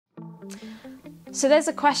So there's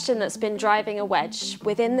a question that's been driving a wedge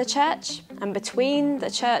within the church and between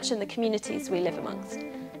the church and the communities we live amongst.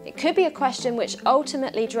 It could be a question which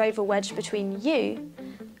ultimately drove a wedge between you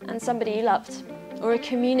and somebody you loved, or a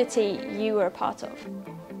community you were a part of.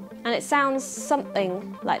 And it sounds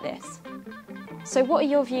something like this. So what are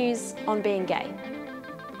your views on being gay?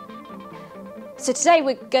 So today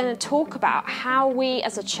we're going to talk about how we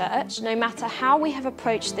as a church, no matter how we have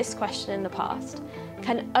approached this question in the past,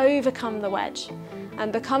 can overcome the wedge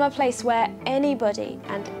and become a place where anybody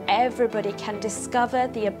and everybody can discover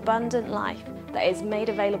the abundant life that is made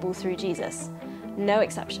available through Jesus. No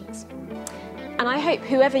exceptions. And I hope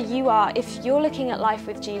whoever you are, if you're looking at life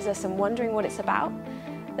with Jesus and wondering what it's about,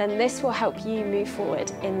 then this will help you move forward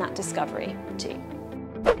in that discovery too.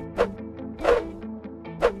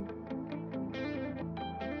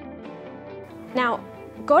 Now,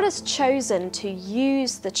 God has chosen to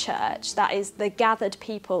use the church, that is the gathered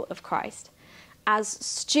people of Christ, as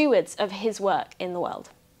stewards of his work in the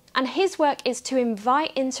world. And his work is to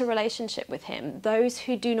invite into relationship with him those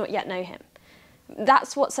who do not yet know him.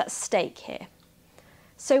 That's what's at stake here.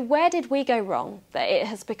 So where did we go wrong that it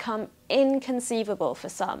has become inconceivable for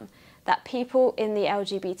some that people in the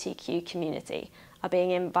LGBTQ community are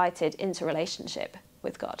being invited into relationship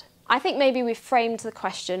with God? I think maybe we've framed the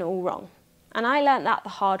question all wrong. And I learnt that the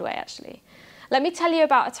hard way, actually. Let me tell you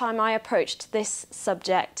about a time I approached this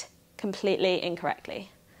subject completely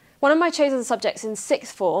incorrectly. One of my chosen subjects in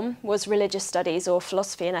sixth form was religious studies, or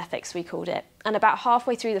philosophy and ethics we called it. And about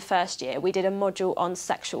halfway through the first year, we did a module on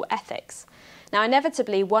sexual ethics. Now,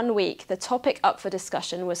 inevitably, one week, the topic up for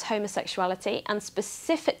discussion was homosexuality, and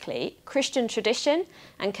specifically Christian tradition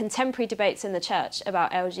and contemporary debates in the church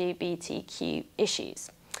about LGBTQ issues.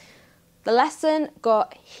 The lesson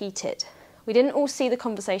got heated. We didn't all see the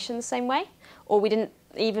conversation the same way, or we didn't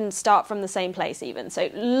even start from the same place even. So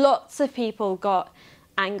lots of people got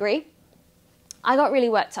angry. I got really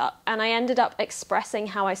worked up, and I ended up expressing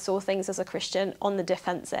how I saw things as a Christian on the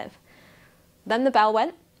defensive. Then the bell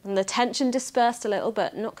went, and the tension dispersed a little,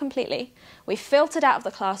 but not completely. We filtered out of the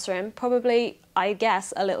classroom, probably, I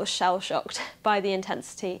guess, a little shell-shocked by the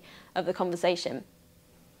intensity of the conversation.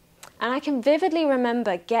 And I can vividly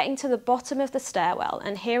remember getting to the bottom of the stairwell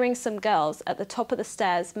and hearing some girls at the top of the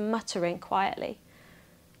stairs muttering quietly.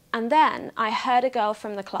 And then I heard a girl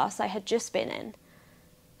from the class I had just been in,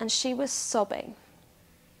 and she was sobbing.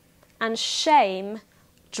 And shame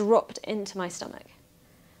dropped into my stomach.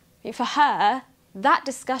 I mean, for her, that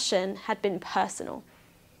discussion had been personal.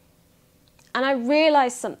 And I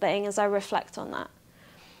realised something as I reflect on that.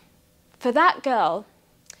 For that girl,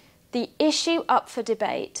 the issue up for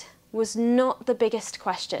debate was not the biggest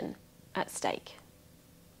question at stake.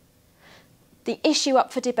 The issue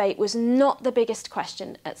up for debate was not the biggest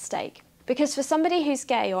question at stake. Because for somebody who's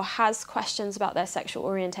gay or has questions about their sexual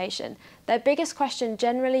orientation, their biggest question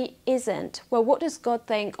generally isn't, well, what does God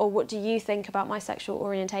think, or what do you think about my sexual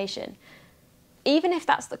orientation? Even if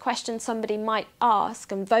that's the question somebody might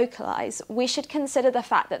ask and vocalise, we should consider the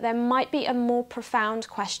fact that there might be a more profound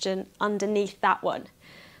question underneath that one.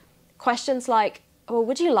 Questions like, well,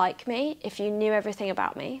 would you like me if you knew everything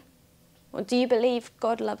about me? Or do you believe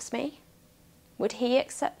God loves me? Would he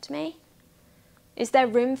accept me? Is there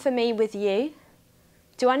room for me with you?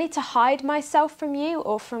 Do I need to hide myself from you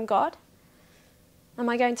or from God? Am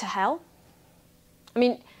I going to hell? I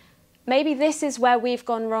mean, maybe this is where we've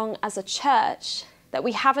gone wrong as a church, that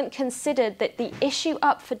we haven't considered that the issue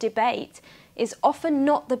up for debate is often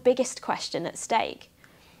not the biggest question at stake.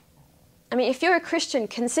 I mean, if you're a Christian,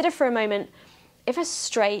 consider for a moment, if a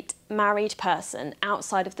straight, married person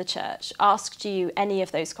outside of the church asked you any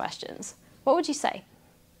of those questions, what would you say?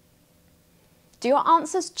 Do your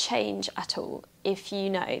answers change at all if you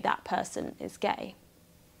know that person is gay?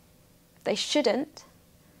 They shouldn't.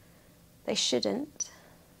 They shouldn't.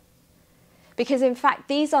 Because in fact,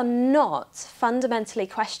 these are not fundamentally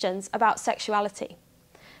questions about sexuality.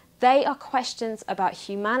 They are questions about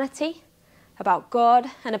humanity, about God,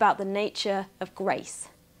 and about the nature of grace.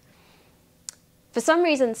 For some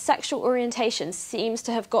reason, sexual orientation seems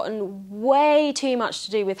to have gotten way too much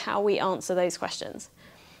to do with how we answer those questions.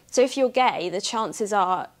 So if you're gay, the chances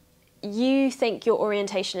are you think your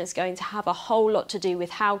orientation is going to have a whole lot to do with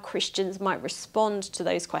how Christians might respond to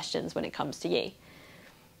those questions when it comes to you.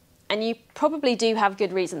 And you probably do have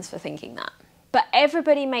good reasons for thinking that. But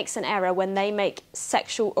everybody makes an error when they make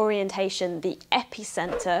sexual orientation the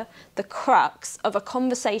epicenter, the crux of a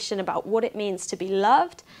conversation about what it means to be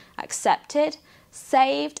loved, accepted,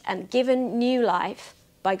 saved, and given new life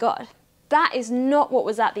by God. That is not what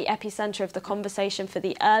was at the epicenter of the conversation for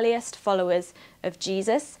the earliest followers of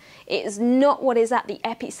Jesus. It is not what is at the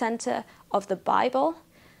epicenter of the Bible.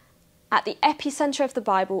 At the epicenter of the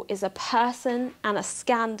Bible is a person and a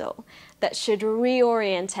scandal that should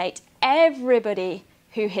reorientate everybody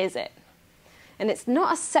who hears it. And it's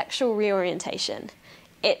not a sexual reorientation.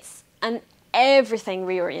 It's an everything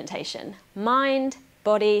reorientation. Mind,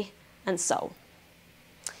 body, and soul.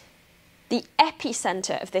 The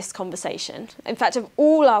epicenter of this conversation, in fact of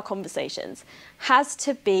all our conversations, has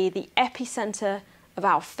to be the epicenter of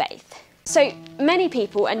our faith. So many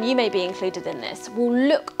people, and you may be included in this, will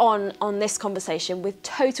look on this conversation with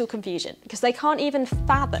total confusion because they can't even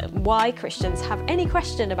fathom why Christians have any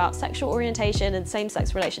question about sexual orientation and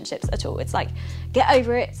same-sex relationships at all. It's like, get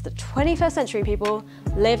over it, it's the 21st century, people,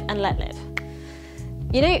 live and let live.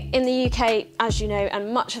 You know, in the UK, as you know,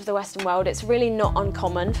 and much of the Western world, it's really not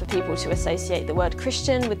uncommon for people to associate the word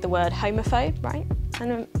Christian with the word homophobe, right?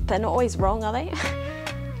 And they're not always wrong, are they?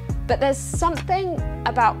 But there's something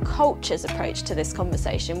about culture's approach to this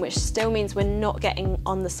conversation which still means we're not getting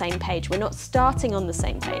on the same page. We're not starting on the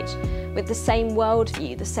same page, with the same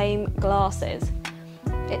worldview, the same glasses.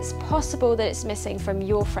 It's possible that it's missing from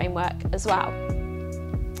your framework as well.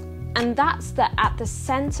 And that's that at the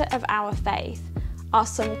centre of our faith are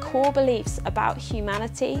some core beliefs about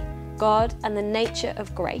humanity, God, and the nature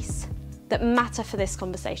of grace that matter for this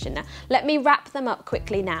conversation. Now, let me wrap them up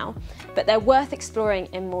quickly now, but they're worth exploring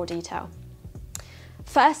in more detail.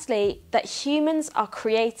 Firstly, that humans are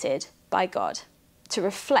created by God to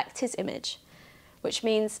reflect his image, which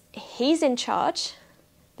means he's in charge.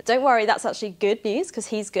 But don't worry, that's actually good news because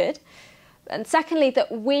he's good. And secondly, that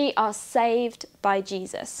we are saved by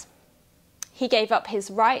Jesus. He gave up his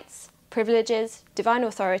rights, privileges, divine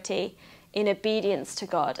authority in obedience to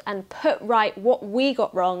God and put right what we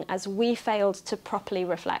got wrong as we failed to properly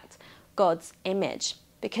reflect God's image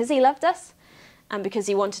because he loved us and because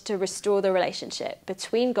he wanted to restore the relationship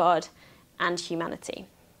between God and humanity.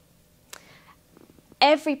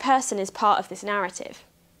 Every person is part of this narrative,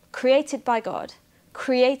 created by God,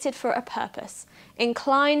 created for a purpose,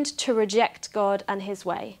 inclined to reject God and his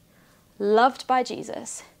way, loved by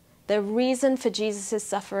Jesus, the reason for Jesus'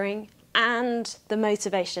 suffering and the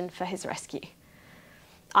motivation for his rescue.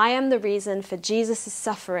 I am the reason for Jesus'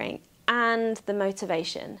 suffering and the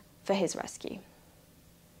motivation for his rescue.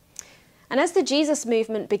 And as the Jesus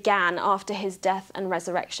movement began after his death and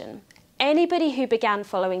resurrection, anybody who began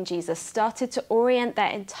following Jesus started to orient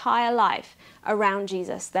their entire life around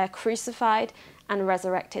Jesus, their crucified and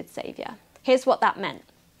resurrected Saviour. Here's what that meant.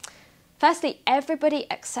 Firstly, everybody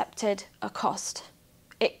accepted a cost.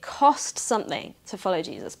 It cost something to follow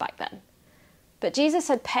Jesus back then. But Jesus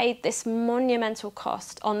had paid this monumental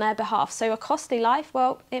cost on their behalf. So a costly life,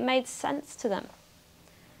 well, it made sense to them.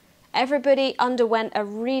 Everybody underwent a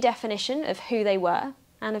redefinition of who they were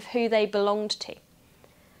and of who they belonged to.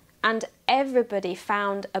 And everybody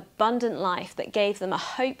found abundant life that gave them a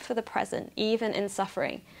hope for the present, even in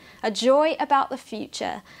suffering, a joy about the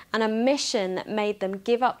future, and a mission that made them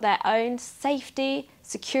give up their own safety,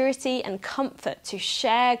 security, and comfort to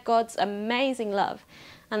share God's amazing love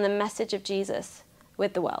and the message of Jesus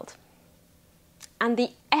with the world. And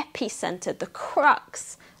the epicenter, the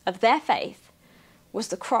crux of their faith was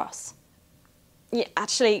the cross. Yeah,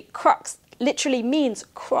 actually, crux literally means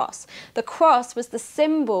cross. The cross was the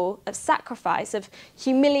symbol of sacrifice, of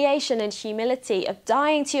humiliation and humility, of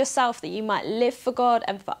dying to yourself that you might live for God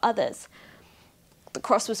and for others. The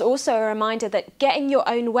cross was also a reminder that getting your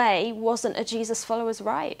own way wasn't a Jesus follower's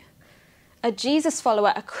right. A Jesus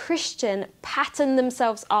follower, a Christian, patterned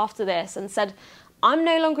themselves after this and said, I'm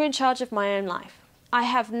no longer in charge of my own life. I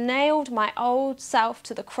have nailed my old self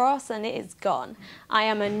to the cross and it is gone. I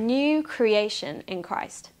am a new creation in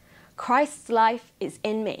Christ. Christ's life is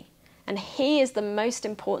in me, and he is the most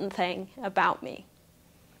important thing about me.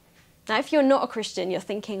 Now, if you're not a Christian, you're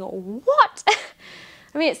thinking, what?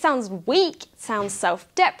 I mean, it sounds weak, it sounds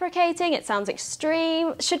self-deprecating, it sounds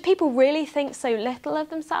extreme. Should people really think so little of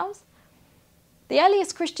themselves? The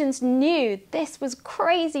earliest Christians knew this was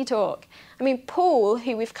crazy talk. I mean, Paul,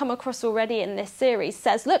 who we've come across already in this series,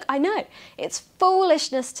 says, look, I know, it's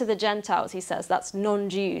foolishness to the Gentiles, he says, that's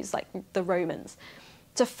non-Jews, like the Romans,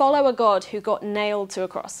 to follow a God who got nailed to a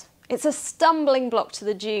cross. It's a stumbling block to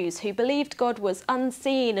the Jews who believed God was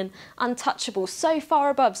unseen and untouchable, so far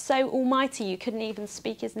above, so almighty you couldn't even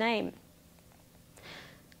speak his name.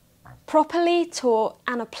 Properly taught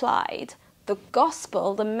and applied, the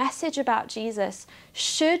gospel, the message about Jesus,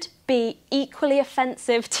 should be equally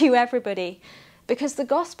offensive to everybody Because the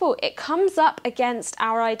gospel, it comes up against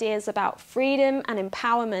our ideas about freedom and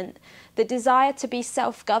empowerment, the desire to be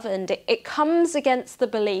self-governed. It comes against the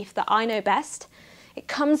belief that I know best. It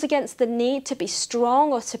comes against the need to be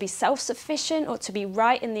strong or to be self-sufficient or to be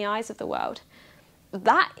right in the eyes of the world.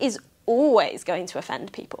 That is always going to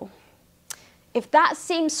offend people. If that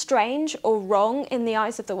seems strange or wrong in the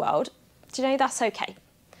eyes of the world, do you know, that's okay.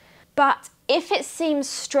 But if it seems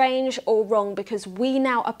strange or wrong because we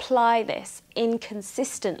now apply this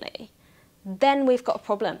inconsistently, then we've got a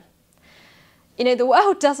problem. You know, the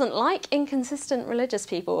world doesn't like inconsistent religious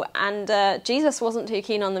people, and Jesus wasn't too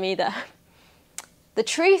keen on them either. The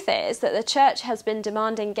truth is that the church has been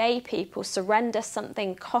demanding gay people surrender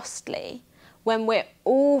something costly when we're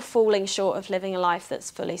all falling short of living a life that's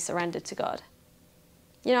fully surrendered to God.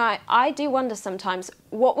 You know, I do wonder sometimes,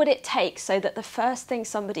 what would it take so that the first thing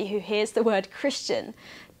somebody who hears the word Christian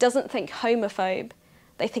doesn't think homophobe,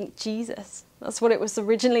 they think Jesus? That's what it was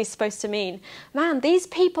originally supposed to mean. Man, these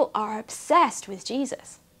people are obsessed with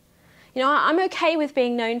Jesus. You know, I'm okay with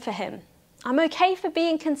being known for him. I'm okay for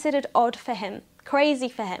being considered odd for him, crazy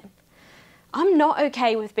for him. I'm not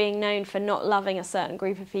okay with being known for not loving a certain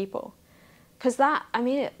group of people. Because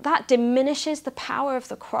that diminishes the power of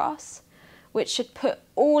the cross, which should put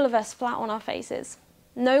all of us flat on our faces.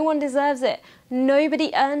 No one deserves it.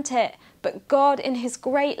 Nobody earned it. But God, in his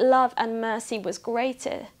great love and mercy, was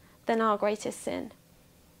greater than our greatest sin.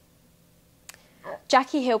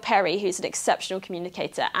 Jackie Hill Perry, who's an exceptional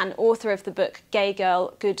communicator and author of the book Gay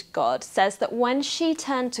Girl, Good God, says that when she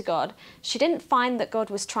turned to God, she didn't find that God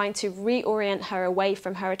was trying to reorient her away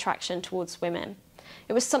from her attraction towards women.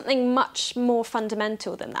 It was something much more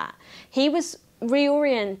fundamental than that. He was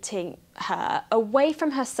reorienting her away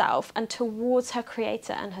from herself and towards her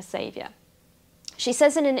Creator and her Saviour. She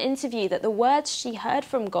says in an interview that the words she heard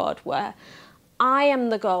from God were, "I am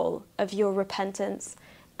the goal of your repentance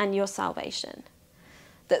and your salvation."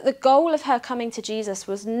 That the goal of her coming to Jesus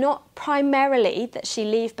was not primarily that she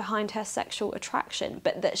leave behind her sexual attraction,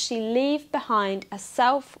 but that she leave behind a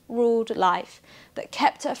self-ruled life that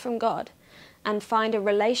kept her from God and find a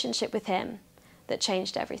relationship with him that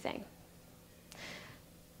changed everything.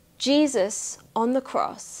 Jesus on the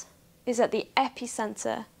cross is at the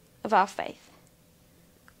epicenter of our faith.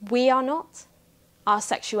 We are not. Our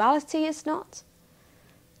sexuality is not.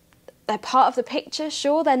 They're part of the picture,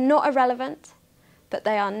 sure, they're not irrelevant, but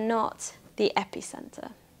they are not the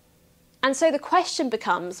epicenter. And so the question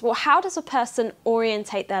becomes, well, how does a person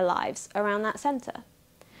orientate their lives around that center?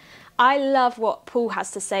 I love what Paul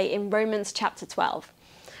has to say in Romans chapter 12.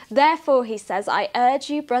 Therefore, he says, I urge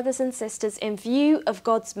you, brothers and sisters, in view of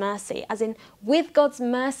God's mercy, as in with God's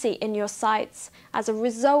mercy in your sights, as a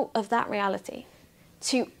result of that reality,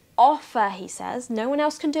 to offer, he says, no one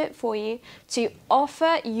else can do it for you, to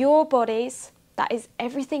offer your bodies, that is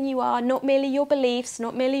everything you are, not merely your beliefs,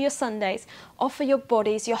 not merely your Sundays, offer your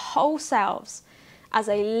bodies, your whole selves, as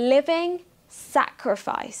a living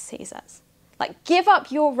sacrifice, he says. Like, give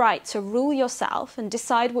up your right to rule yourself and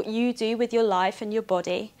decide what you do with your life and your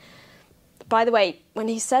body. By the way, when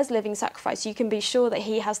he says living sacrifice, you can be sure that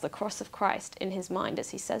he has the cross of Christ in his mind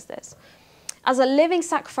as he says this. As a living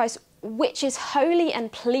sacrifice, which is holy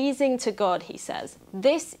and pleasing to God, he says.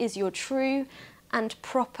 This is your true and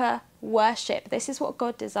proper worship. This is what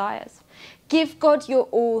God desires. Give God your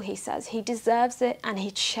all, he says. He deserves it and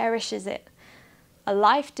he cherishes it. A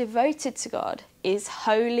life devoted to God is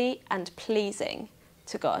holy and pleasing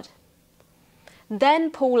to God.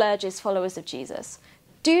 Then Paul urges followers of Jesus,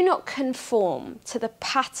 do not conform to the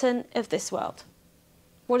pattern of this world.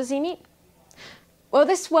 What does he mean? Well,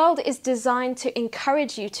 this world is designed to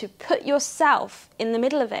encourage you to put yourself in the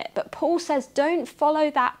middle of it. But Paul says, don't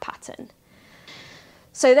follow that pattern.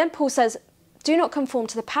 So then Paul says, do not conform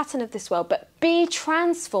to the pattern of this world, but be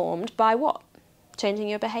transformed by what? Changing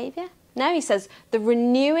your behaviour? No, he says, the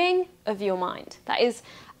renewing of your mind. That is,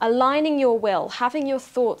 aligning your will, having your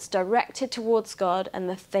thoughts directed towards God and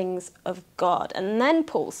the things of God. And then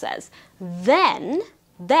Paul says, then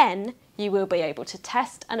you will be able to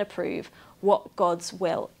test and approve what God's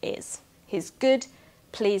will is. His good,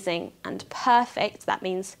 pleasing, and perfect, that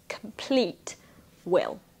means complete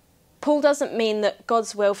will. Paul doesn't mean that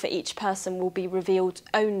God's will for each person will be revealed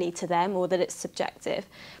only to them or that it's subjective,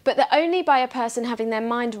 but that only by a person having their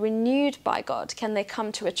mind renewed by God can they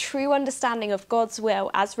come to a true understanding of God's will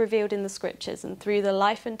as revealed in the scriptures and through the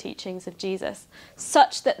life and teachings of Jesus,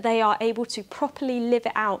 such that they are able to properly live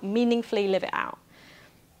it out, meaningfully live it out.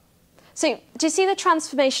 So, do you see the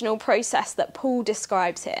transformational process that Paul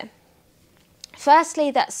describes here? Firstly,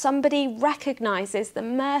 that somebody recognises the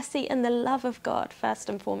mercy and the love of God, first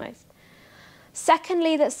and foremost.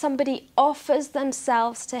 Secondly, that somebody offers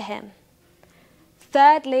themselves to him.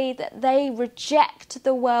 Thirdly, that they reject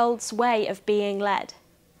the world's way of being led.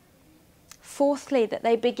 Fourthly, that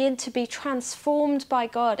they begin to be transformed by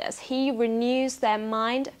God as he renews their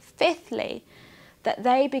mind. Fifthly, that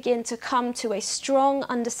they begin to come to a strong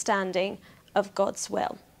understanding of God's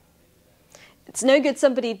will. It's no good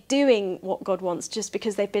somebody doing what God wants just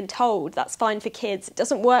because they've been told. That's fine for kids. It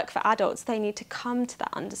doesn't work for adults. They need to come to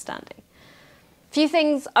that understanding. A few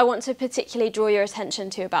things I want to particularly draw your attention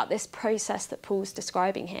to about this process that Paul's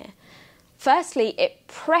describing here. Firstly, it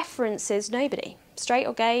preferences nobody, straight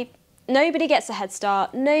or gay. Nobody gets a head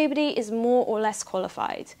start. Nobody is more or less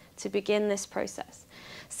qualified to begin this process.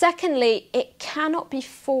 Secondly, it cannot be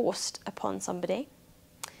forced upon somebody.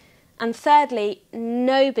 And thirdly,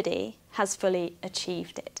 nobody has fully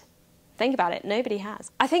achieved it. Think about it, nobody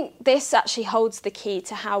has. I think this actually holds the key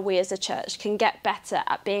to how we as a church can get better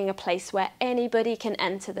at being a place where anybody can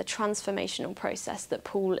enter the transformational process that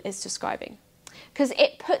Paul is describing. Because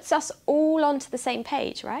it puts us all onto the same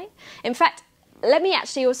page, right? In fact, let me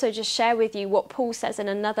actually also just share with you what Paul says in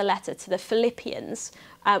another letter to the Philippians,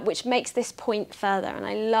 which makes this point further, and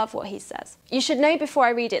I love what he says. You should know before I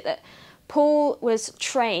read it that Paul was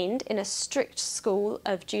trained in a strict school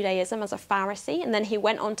of Judaism as a Pharisee, and then he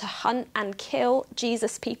went on to hunt and kill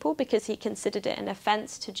Jesus' people because he considered it an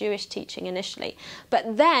offence to Jewish teaching initially.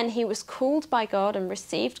 But then he was called by God and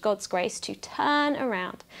received God's grace to turn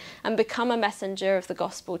around and become a messenger of the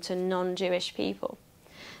gospel to non-Jewish people.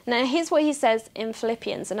 Now, here's what he says in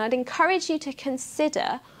Philippians, and I'd encourage you to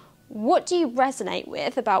consider, what do you resonate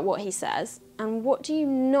with about what he says, and what do you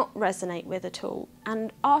not resonate with at all?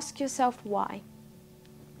 And ask yourself why.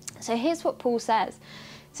 So here's what Paul says.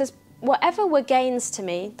 He says, whatever were gains to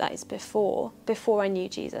me, that is before I knew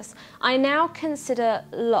Jesus, I now consider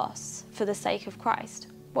loss for the sake of Christ.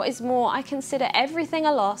 What is more, I consider everything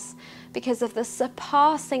a loss because of the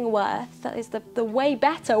surpassing worth, that is the way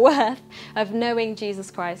better worth, of knowing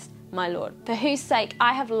Jesus Christ, my Lord, for whose sake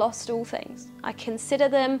I have lost all things. I consider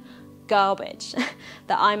them garbage,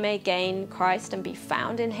 that I may gain Christ and be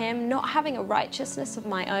found in him, not having a righteousness of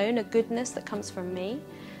my own, a goodness that comes from me,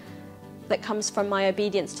 that comes from my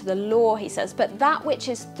obedience to the law, he says, but that which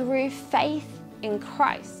is through faith in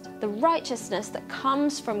Christ, the righteousness that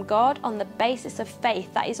comes from God on the basis of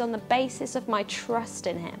faith, that is on the basis of my trust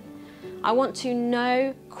in him. I want to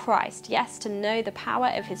know Christ, yes, to know the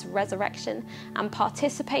power of his resurrection and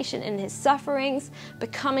participation in his sufferings,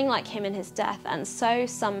 becoming like him in his death, and so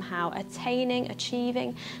somehow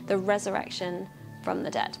achieving the resurrection from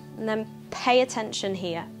the dead. And then pay attention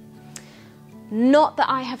here. Not that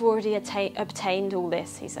I have already obtained all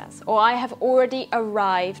this, he says, or I have already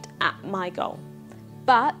arrived at my goal,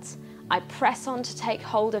 but I press on to take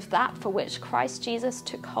hold of that for which Christ Jesus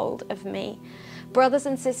took hold of me. Brothers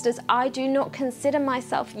and sisters, I do not consider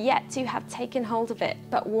myself yet to have taken hold of it,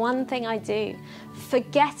 but one thing I do,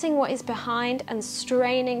 forgetting what is behind and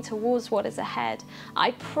straining towards what is ahead,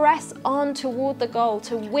 I press on toward the goal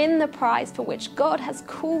to win the prize for which God has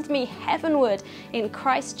called me heavenward in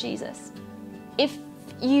Christ Jesus. If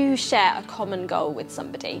you share a common goal with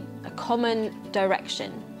somebody, a common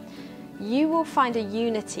direction, you will find a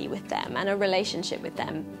unity with them and a relationship with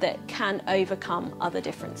them that can overcome other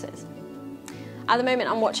differences. At the moment,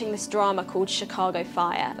 I'm watching this drama called Chicago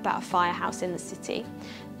Fire, about a firehouse in the city.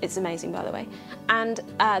 It's amazing, by the way. And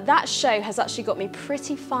that show has actually got me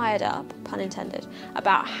pretty fired up, pun intended,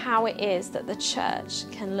 about how it is that the church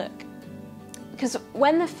can look. Because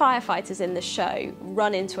when the firefighters in the show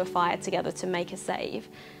run into a fire together to make a save,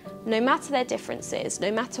 no matter their differences,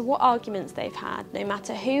 no matter what arguments they've had, no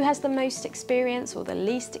matter who has the most experience or the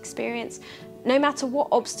least experience, no matter what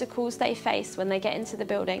obstacles they face when they get into the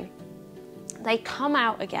building, they come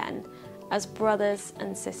out again as brothers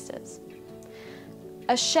and sisters.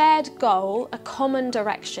 A shared goal, a common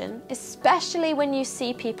direction, especially when you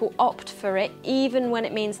see people opt for it, even when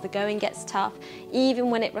it means the going gets tough,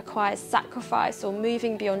 even when it requires sacrifice or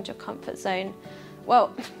moving beyond your comfort zone,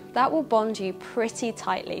 well, that will bond you pretty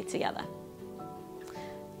tightly together.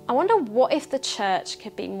 I wonder, what if the church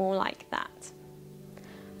could be more like that?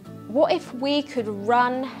 What if we could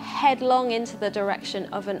run headlong into the direction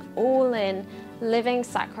of an all-in, living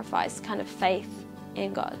sacrifice kind of faith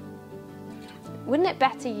in God? Wouldn't it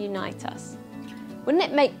better unite us? Wouldn't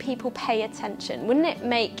it make people pay attention? Wouldn't it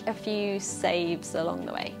make a few saves along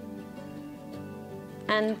the way?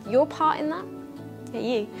 And your part in that? Yeah,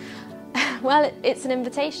 you. Well, it's an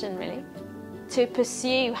invitation, really, to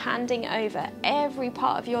pursue handing over every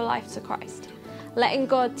part of your life to Christ. Letting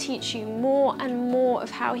God teach you more and more of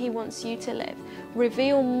how he wants you to live.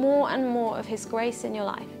 Reveal more and more of his grace in your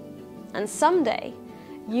life. And someday,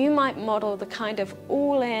 you might model the kind of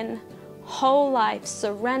all-in, whole life,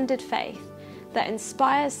 surrendered faith that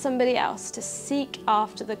inspires somebody else to seek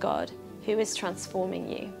after the God who is transforming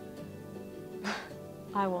you.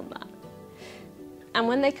 I want that. And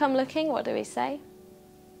when they come looking, what do we say?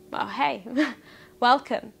 Well, hey,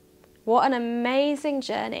 welcome. What an amazing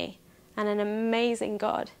journey and an amazing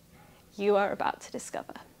God you are about to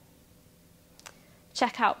discover.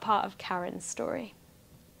 Check out part of Karen's story.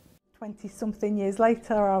 20-something years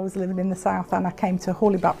later, I was living in the south and I came to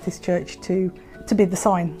Hawley Baptist Church to be the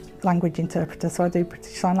sign language interpreter. So I do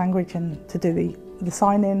British Sign Language and to do the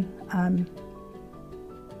sign-in.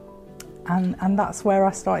 And that's where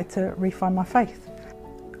I started to refine my faith.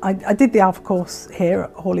 I did the Alpha course here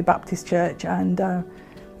at Hawley Baptist Church, and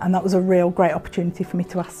that was a real great opportunity for me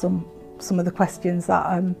to ask some of the questions that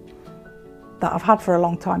I've had for a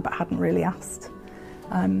long time but hadn't really asked.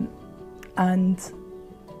 And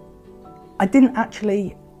I didn't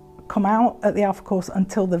actually come out at the Alpha course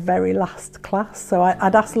until the very last class. So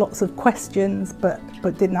I'd asked lots of questions but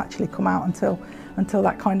didn't actually come out until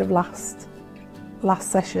that kind of last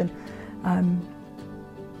session.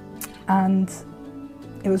 And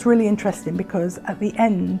it was really interesting because at the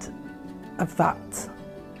end of that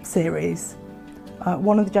series,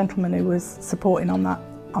 one of the gentlemen who was supporting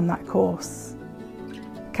on that course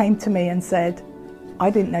came to me and said, "I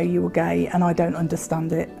didn't know you were gay and I don't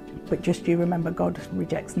understand it, but just you remember God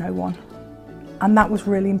rejects no one." And that was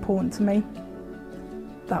really important to me.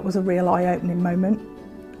 That was a real eye-opening moment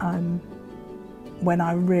when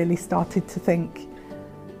I really started to think,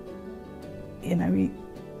 you know,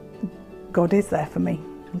 God is there for me,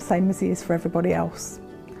 the same as he is for everybody else.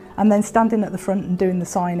 And then standing at the front and doing the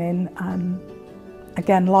sign-in,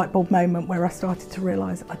 again, light bulb moment where I started to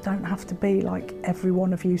realise I don't have to be like every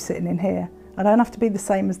one of you sitting in here. I don't have to be the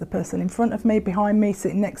same as the person in front of me, behind me,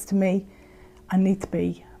 sitting next to me. I need to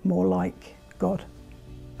be more like God.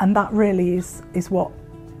 And that really is what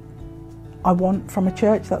I want from a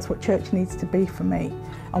church. That's what church needs to be for me.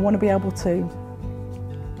 I want to be able to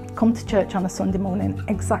come to church on a Sunday morning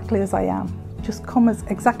exactly as I am. Just come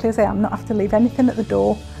exactly as I am, not have to leave anything at the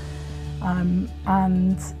door,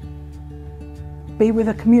 and be with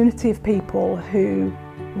a community of people who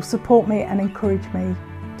will support me and encourage me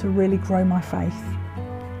to really grow my faith,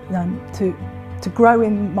 to grow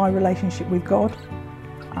in my relationship with God,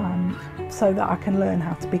 so that I can learn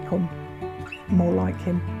how to become more like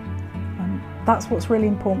him. That's what's really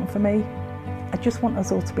important for me. I just want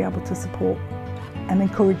us all to be able to support and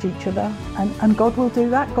encourage each other, and God will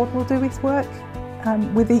do that. God will do his work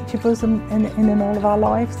with each of us and in all of our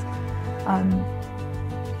lives.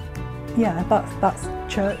 Yeah, that's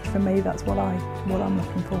church for me. That's what I'm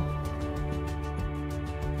looking for.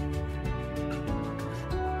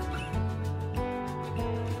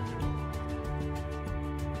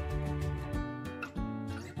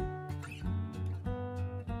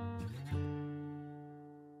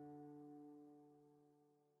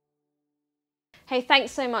 Hey,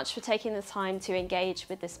 thanks so much for taking the time to engage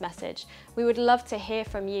with this message. We would love to hear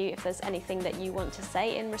from you. If there's anything that you want to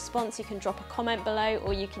say in response, you can drop a comment below,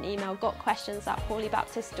 or you can email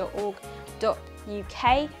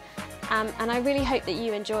gotquestions@hawleybaptist.org.uk. And I really hope that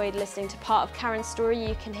you enjoyed listening to part of Karen's story.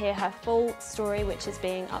 You can hear her full story, which is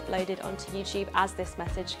being uploaded onto YouTube as this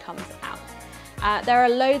message comes out. There are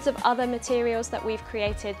loads of other materials that we've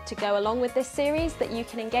created to go along with this series that you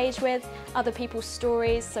can engage with, other people's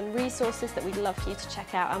stories, some resources that we'd love for you to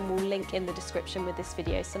check out, and we'll link in the description with this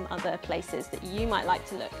video some other places that you might like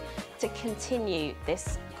to look to continue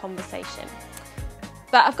this conversation.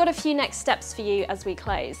 But I've got a few next steps for you as we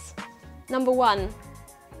close. Number one,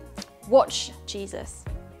 watch Jesus.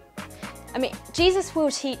 I mean, Jesus will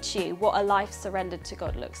teach you what a life surrendered to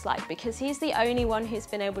God looks like, because he's the only one who's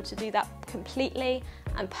been able to do that completely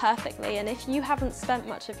and perfectly. And if you haven't spent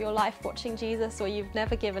much of your life watching Jesus, or you've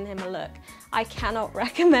never given him a look, I cannot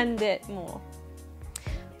recommend it more.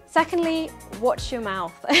 Secondly, watch your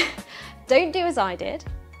mouth. Don't do as I did.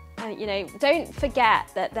 Don't forget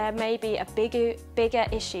that there may be a bigger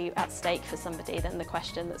issue at stake for somebody than the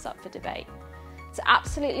question that's up for debate. It's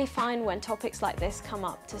absolutely fine when topics like this come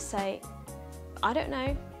up to say, I don't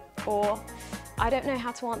know, or I don't know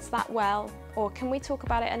how to answer that well, or can we talk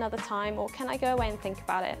about it another time, or can I go away and think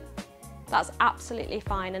about it? That's absolutely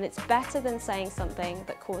fine, and it's better than saying something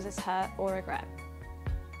that causes hurt or regret.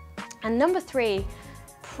 And number three,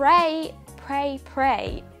 pray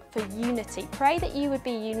for unity. Pray that you would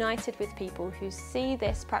be united with people who see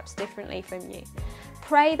this perhaps differently from you.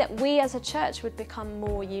 Pray that we as a church would become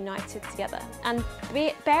more united together. And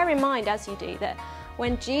bear in mind as you do that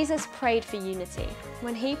when Jesus prayed for unity,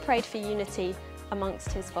 when he prayed for unity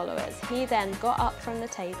amongst his followers. He then got up from the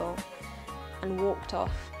table and walked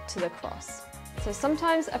off to the cross. So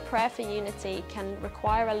sometimes a prayer for unity can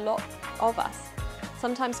require a lot of us.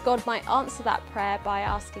 Sometimes God might answer that prayer by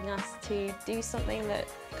asking us to do something that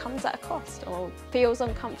comes at a cost or feels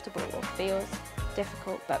uncomfortable or feels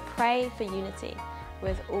difficult, but pray for unity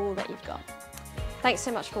with all that you've got. Thanks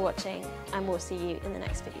so much for watching, and we'll see you in the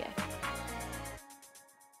next video.